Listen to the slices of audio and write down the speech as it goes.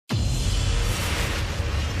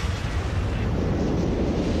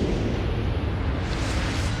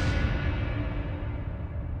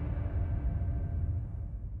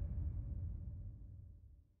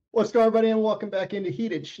What's going on, everybody, and welcome back into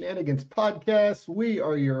Heated Shenanigans Podcast. We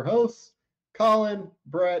are your hosts, Colin,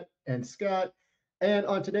 Brett, and Scott. And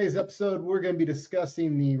on today's episode, we're going to be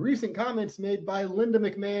discussing the recent comments made by Linda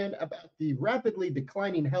McMahon about the rapidly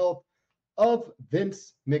declining health of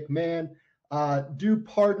Vince McMahon. Do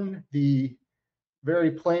pardon the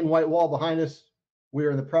very plain white wall behind us. We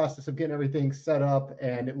are in the process of getting everything set up,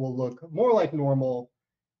 and it will look more like normal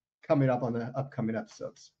coming up on the upcoming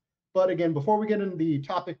episodes. But again, before we get into the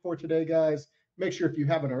topic for today, guys, make sure if you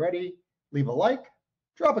haven't already, leave a like,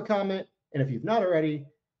 drop a comment, and if you've not already,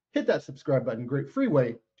 hit that subscribe button. Great free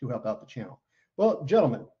way to help out the channel. Well,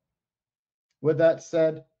 gentlemen, with that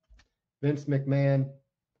said, Vince McMahon,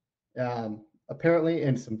 apparently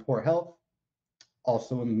in some poor health,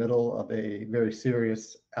 also in the middle of a very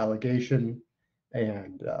serious allegation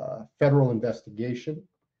and federal investigation.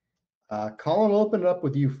 Colin, I'll open it up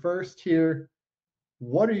with you first here.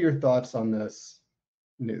 What are your thoughts on this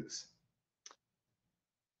news?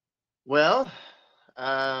 Well,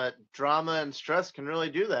 drama and stress can really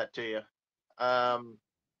do that to you.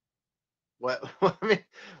 What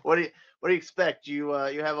do you expect? You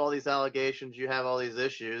have all these allegations, you have all these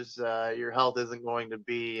issues. Your health isn't going to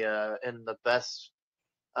be in the best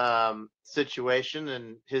situation,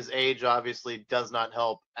 and his age obviously does not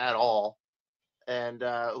help at all. And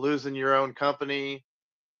losing your own company,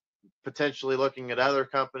 potentially looking at other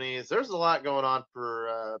companies. There's a lot going on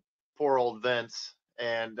for poor old Vince.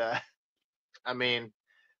 And I mean,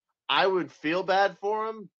 I would feel bad for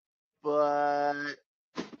him, but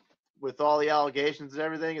with all the allegations and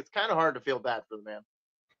everything, it's kind of hard to feel bad for the man.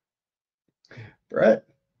 Brett?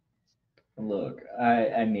 Look,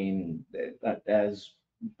 I mean, as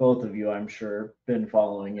both of you, I'm sure, been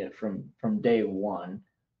following it from day one.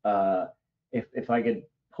 If I could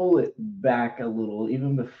pull it back a little,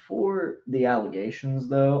 even before the allegations,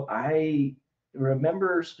 though, I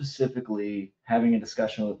remember specifically having a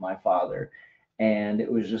discussion with my father, and it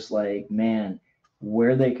was just like, man,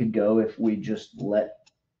 where they could go if we just let,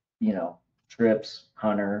 Trips,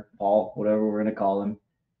 Hunter, Paul, whatever we're going to call him,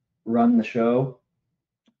 run the show,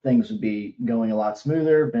 things would be going a lot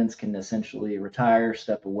smoother. Vince can essentially retire,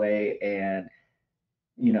 step away, and,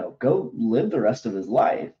 go live the rest of his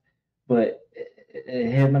life. But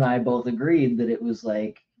him and I both agreed that it was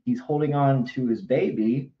like he's holding on to his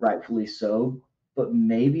baby, rightfully so, but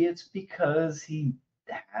maybe it's because he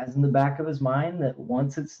has in the back of his mind that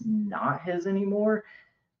once it's not his anymore,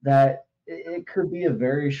 that it could be a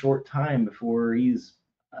very short time before he's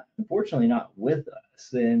unfortunately not with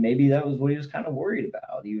us. And maybe that was what he was kind of worried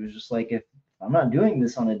about. He was just like, if I'm not doing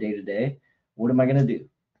this on a day-to-day, what am I going to do?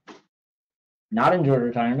 Not enjoy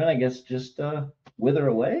retirement, I guess, just wither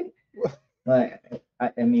away. I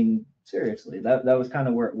mean, seriously, that was kind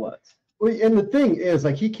of where it was. Well, and the thing is,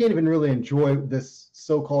 like, he can't even really enjoy this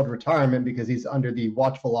so-called retirement because he's under the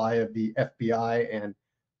watchful eye of the FBI and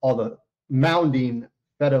all the mounting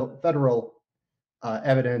federal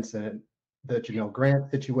evidence and the grant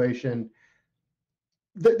situation.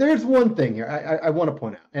 There's one thing here I want to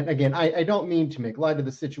point out, and again, I don't mean to make light of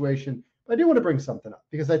the situation, but I do want to bring something up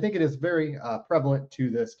because I think it is very prevalent to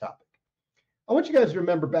this topic. I want you guys to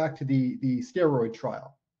remember back to the steroid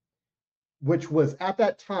trial, which was at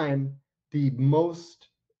that time the most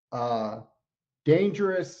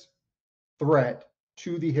dangerous threat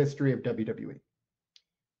to the history of WWE.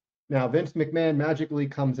 Now, Vince McMahon magically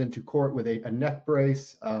comes into court with a neck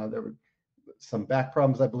brace. There were some back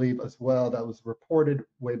problems, I believe, as well. That was reported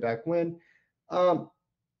way back when. I'm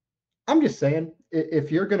just saying,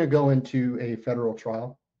 if you're going to go into a federal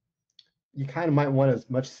trial, you kind of might want as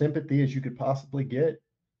much sympathy as you could possibly get.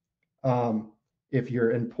 If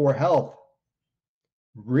you're in poor health,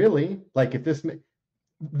 really, like if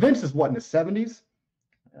Vince is what, in his 70s?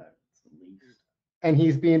 And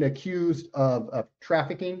he's being accused of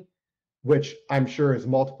trafficking, which I'm sure is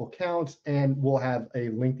multiple counts and will have a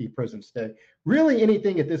lengthy prison stay. Really,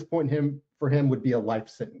 anything at this point for him would be a life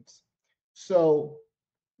sentence. So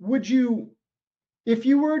would you, if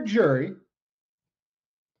you were a jury,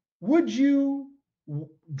 would you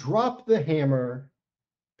drop the hammer,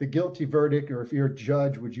 the guilty verdict, or if you're a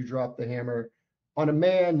judge, would you drop the hammer on a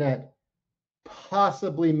man that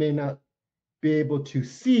possibly may not be able to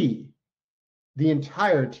see the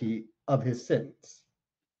entirety of his sentence?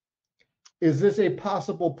 Is this a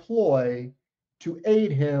possible ploy to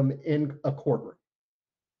aid him in a courtroom?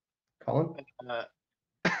 Colin?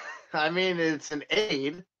 I mean, it's an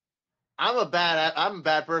aid. I'm a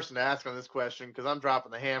bad person to ask on this question because I'm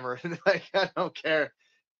dropping the hammer. Like, I don't care,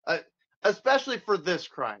 especially for this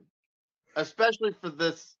crime, especially for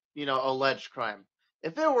this, alleged crime.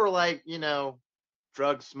 If it were like,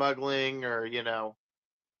 drug smuggling or,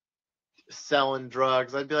 selling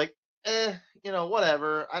drugs, I'd be like,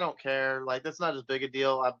 whatever. I don't care. Like, that's not as big a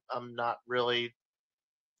deal. I'm not really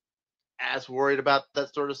as worried about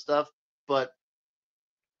that sort of stuff. But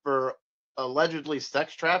for allegedly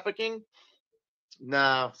sex trafficking,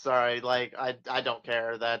 no, sorry. Like, I don't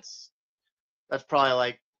care. That's probably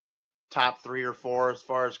like top 3 or 4 as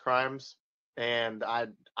far as crimes, and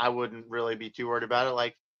I wouldn't really be too worried about it.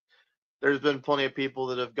 Like, there's been plenty of people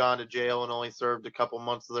that have gone to jail and only served a couple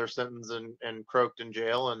months of their sentence and croaked in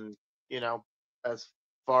jail. And, as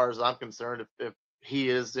far as I'm concerned, if he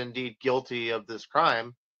is indeed guilty of this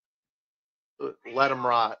crime, let him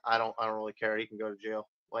rot. I don't really care. He can go to jail.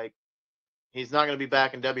 Like, he's not going to be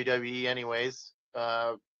back in WWE anyways,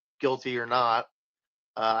 guilty or not.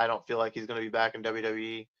 I don't feel like he's going to be back in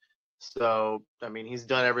WWE. So, I mean, he's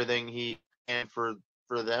done everything he can for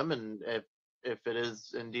them, and if it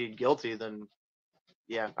is indeed guilty, then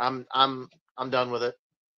yeah, I'm done with it.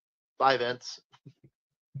 Bye, Vince.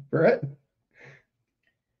 Brett?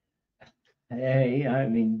 Hey, I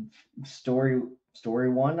mean, story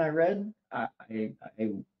one I read, I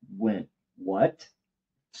went, what?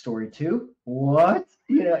 Story 2? What?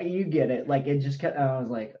 You get it. Like, it just kept, I was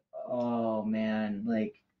like, oh man,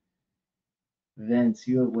 like, Vince,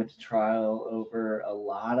 you have went to trial over a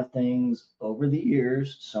lot of things over the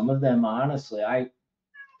years. Some of them, honestly, I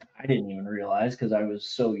didn't even realize because I was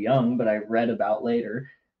so young, but I read about later.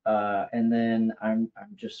 And then I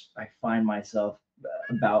find myself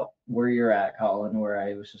about where you're at, Colin, where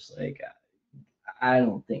I was just like, I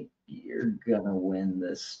don't think you're gonna win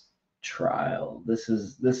this trial. This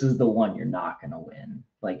is the one you're not gonna win.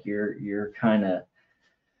 Like, you're kind of,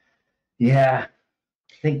 yeah.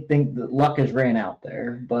 Think the luck has ran out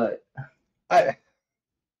there, but I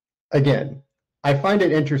find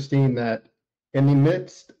it interesting that in the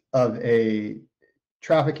midst of a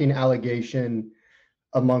trafficking allegation,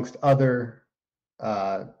 amongst other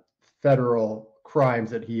federal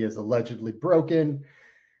crimes that he has allegedly broken,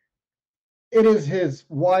 it is his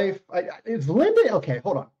wife. Is Linda? Okay,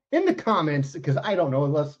 hold on. In the comments, because I don't know,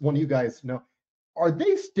 unless one of you guys know, are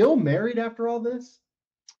they still married after all this?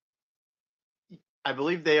 I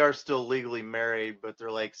believe they are still legally married, but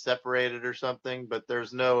they're like separated or something. But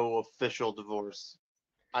there's no official divorce.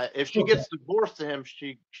 If she gets divorced to him,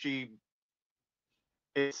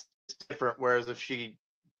 it's different. Whereas if she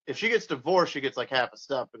gets divorced, she gets like half the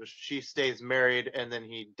stuff. But if she stays married and then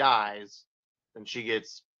he dies, then she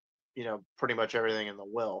gets, pretty much everything in the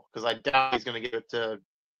will. Because I doubt he's going to give it to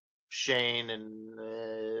Shane,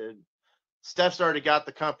 and Steph's already got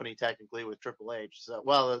the company technically with Triple H. So,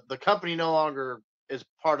 well, the company no longer is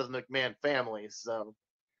part of the McMahon family. So,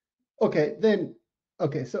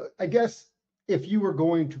 so I guess if you were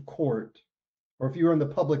going to court, or if you were in the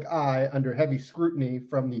public eye under heavy scrutiny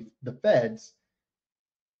from the feds,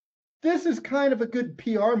 this is kind of a good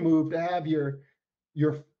PR move to have your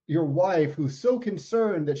wife, who's so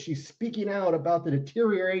concerned that she's speaking out about the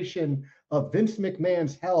deterioration of Vince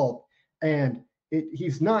McMahon's health, and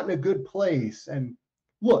he's not in a good place. And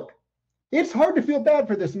look, it's hard to feel bad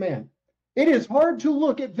for this man. It is hard to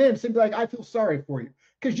look at Vince and be like, I feel sorry for you,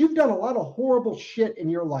 because you've done a lot of horrible shit in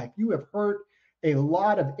your life. You have hurt a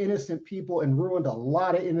lot of innocent people and ruined a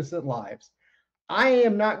lot of innocent lives. I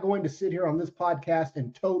am not going to sit here on this podcast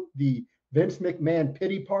and tote the Vince McMahon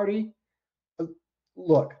pity party.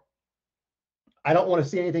 Look, I don't want to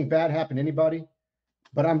see anything bad happen to anybody,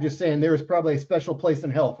 but I'm just saying there is probably a special place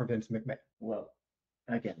in hell for Vince McMahon. Well,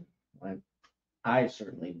 again, I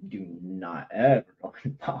certainly do not ever go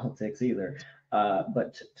into politics either.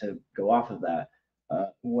 But to go off of that,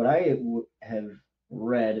 what I have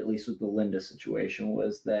read, at least with the Linda situation,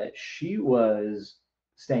 was that she was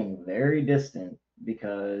staying very distant,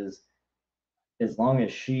 because as long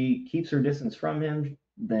as she keeps her distance from him,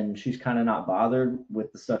 then she's kind of not bothered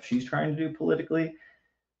with the stuff she's trying to do politically.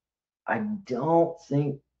 I don't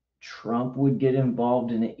think Trump would get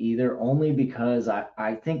involved in it either, only because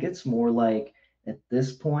I think it's more like, at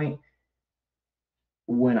this point,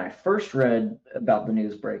 when I first read about the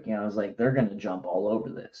news breaking, I was like, they're going to jump all over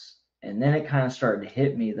this. And then it kind of started to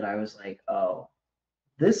hit me that I was like, oh,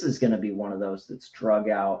 this is going to be one of those that's drug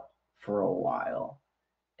out for a while.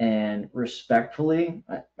 And respectfully,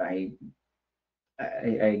 I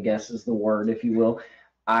guess is the word, if you will,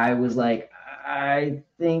 I was like, I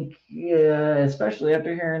think, yeah, especially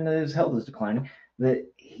after hearing that his health is declining,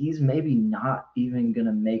 that he's maybe not even going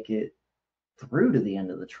to make it through to the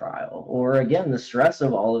end of the trial, or again, the stress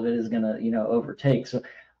of all of it is going to, overtake. So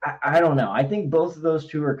I don't know. I think both of those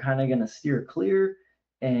two are kind of going to steer clear,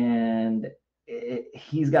 and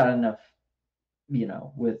he's got enough,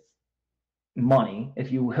 with money,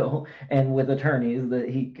 if you will, and with attorneys, that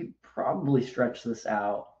he could probably stretch this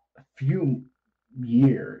out a few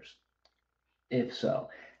years, if so.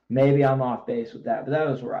 Maybe I'm off base with that, but that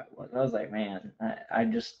was where I was. I was like, man, I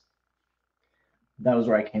just, that was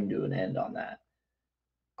where I came to an end on that.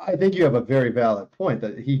 I think you have a very valid point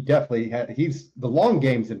that he definitely he's the long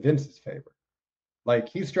game's in Vince's favor. Like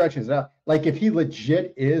he stretches out. Like if he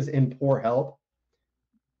legit is in poor health,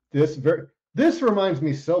 this reminds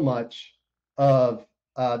me so much of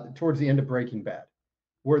towards the end of Breaking Bad,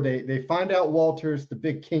 where they find out Walter's the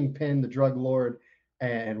big kingpin, the drug lord,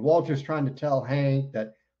 and Walter's trying to tell Hank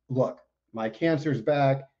that, look, my cancer's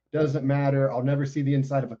back, doesn't matter, I'll never see the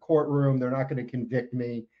inside of a courtroom, they're not going to convict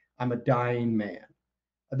me, I'm a dying man.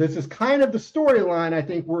 This is kind of the storyline I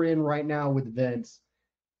think we're in right now with Vince.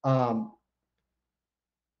 I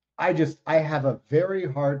have a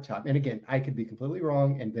very hard time, and again, I could be completely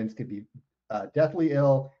wrong, and Vince could be deathly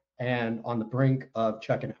ill and on the brink of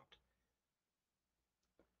checking out.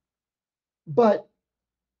 But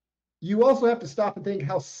you also have to stop and think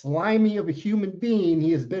how slimy of a human being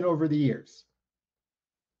he has been over the years.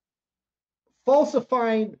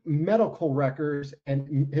 Falsifying medical records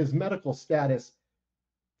and his medical status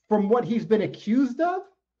from what he's been accused of,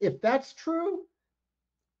 if that's true,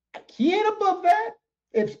 he ain't above that,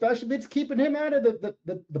 especially if it's keeping him out of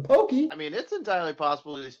the pokey. I mean, it's entirely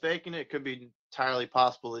possible that he's faking it. It could be entirely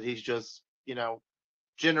possible that he's just,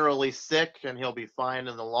 generally sick and he'll be fine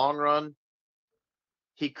in the long run.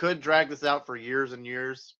 He could drag this out for years and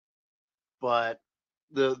years, but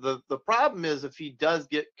the problem is if he does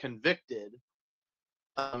get convicted,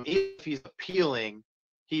 if he's appealing,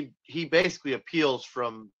 he basically appeals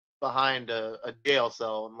from behind a jail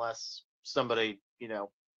cell unless somebody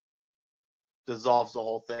dissolves the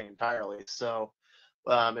whole thing entirely. So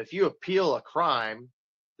if you appeal a crime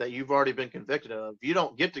that you've already been convicted of, you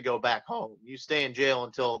don't get to go back home. You stay in jail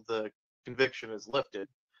until the conviction is lifted.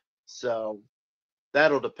 So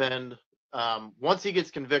that'll depend. Once he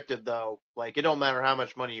gets convicted, though, like it don't matter how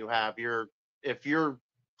much money you have. If you're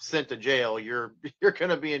sent to jail, you're going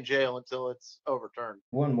to be in jail until it's overturned.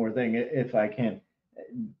 One more thing, if I can.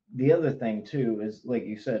 The other thing too is, like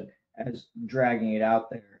you said, as dragging it out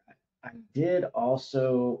there, I did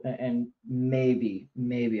also, and maybe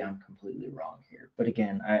I'm completely wrong here, but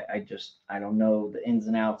again, I don't know the ins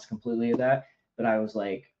and outs completely of that, but I was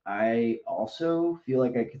like, I also feel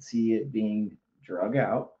like I could see it being drug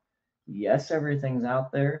out. Yes, everything's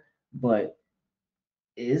out there, but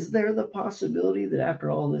is there the possibility that after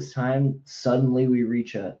all this time, suddenly we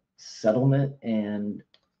reach a settlement and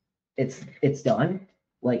it's done?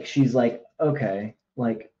 Like she's like, okay,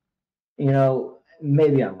 like,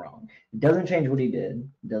 maybe I'm wrong. It doesn't change what he did.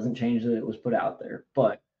 It doesn't change that it was put out there.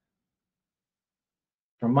 But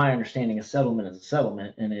from my understanding, a settlement is a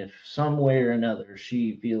settlement. And if some way or another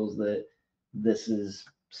she feels that this is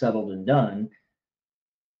settled and done,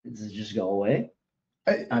 does it just go away?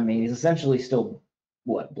 I mean, he's essentially still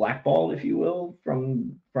blackballed, if you will,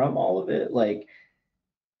 from all of it, like,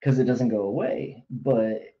 because it doesn't go away.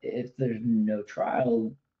 But if there's no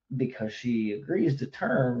trial because she agrees to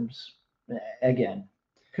terms, again,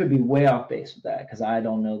 could be way off base with that because I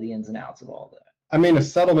don't know the ins and outs of all that. I mean, a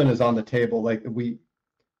settlement is on the table. Like we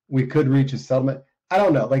could reach a settlement. I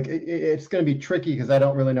don't know. Like it's going to be tricky because I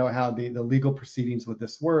don't really know how the legal proceedings with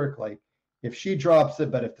this work. Like if she drops it,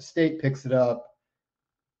 but if the state picks it up,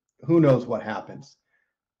 who knows what happens.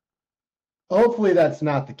 Hopefully that's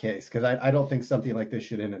not the case because I don't think something like this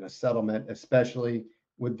should end in a settlement, especially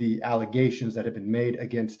with the allegations that have been made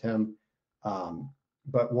against him.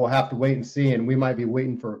 But we'll have to wait and see, and we might be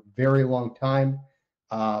waiting for a very long time.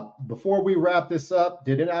 Before we wrap this up,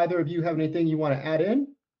 did either of you have anything you want to add in?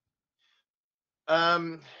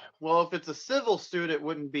 Well, if it's a civil suit, it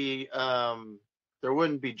wouldn't be there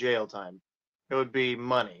wouldn't be jail time. It would be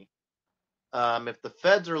money. If the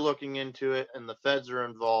feds are looking into it and the feds are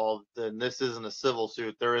involved, then this isn't a civil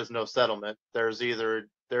suit. There is no settlement. There's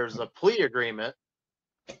a plea agreement.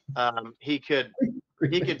 He could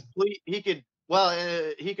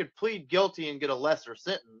plead guilty and get a lesser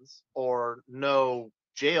sentence or no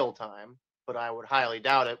jail time, but I would highly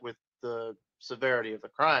doubt it with the severity of the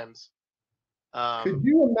crimes. Could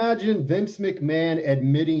you imagine Vince McMahon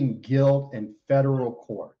admitting guilt in federal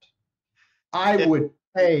court? I would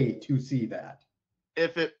pay to see that.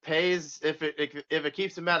 If it pays, if it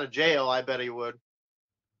keeps him out of jail, I bet he would.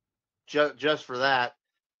 Just for that,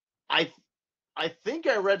 I think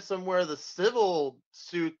I read somewhere the civil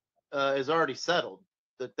suit is already settled.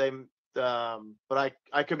 That they, but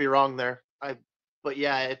I could be wrong there. But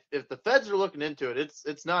yeah, if the feds are looking into it,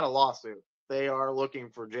 it's not a lawsuit. They are looking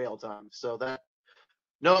for jail time. So that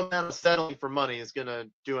no amount of settling for money is going to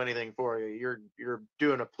do anything for you. You're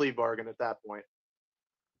doing a plea plea bargain at that point.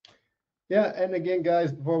 Yeah, and again,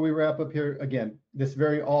 guys, before we wrap up here, again, this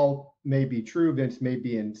very all may be true. Vince may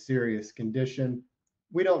be in serious condition.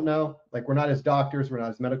 We don't know. Like, we're not his doctors, we're not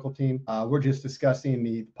his medical team. We're just discussing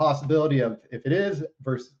the possibility of if it is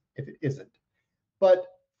versus if it isn't. But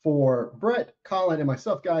for Brett, Colin, and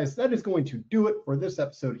myself, guys, that is going to do it for this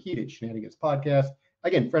episode of Heated Shenanigans Podcast.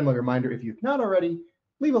 Again, friendly reminder, if you've not already,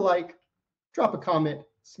 leave a like, drop a comment,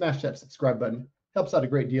 smash that subscribe button. Helps out a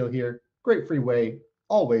great deal here. Great free way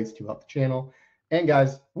always to help the channel. And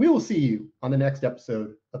guys, we will see you on the next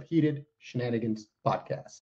episode of Heated Shenanigans Podcast.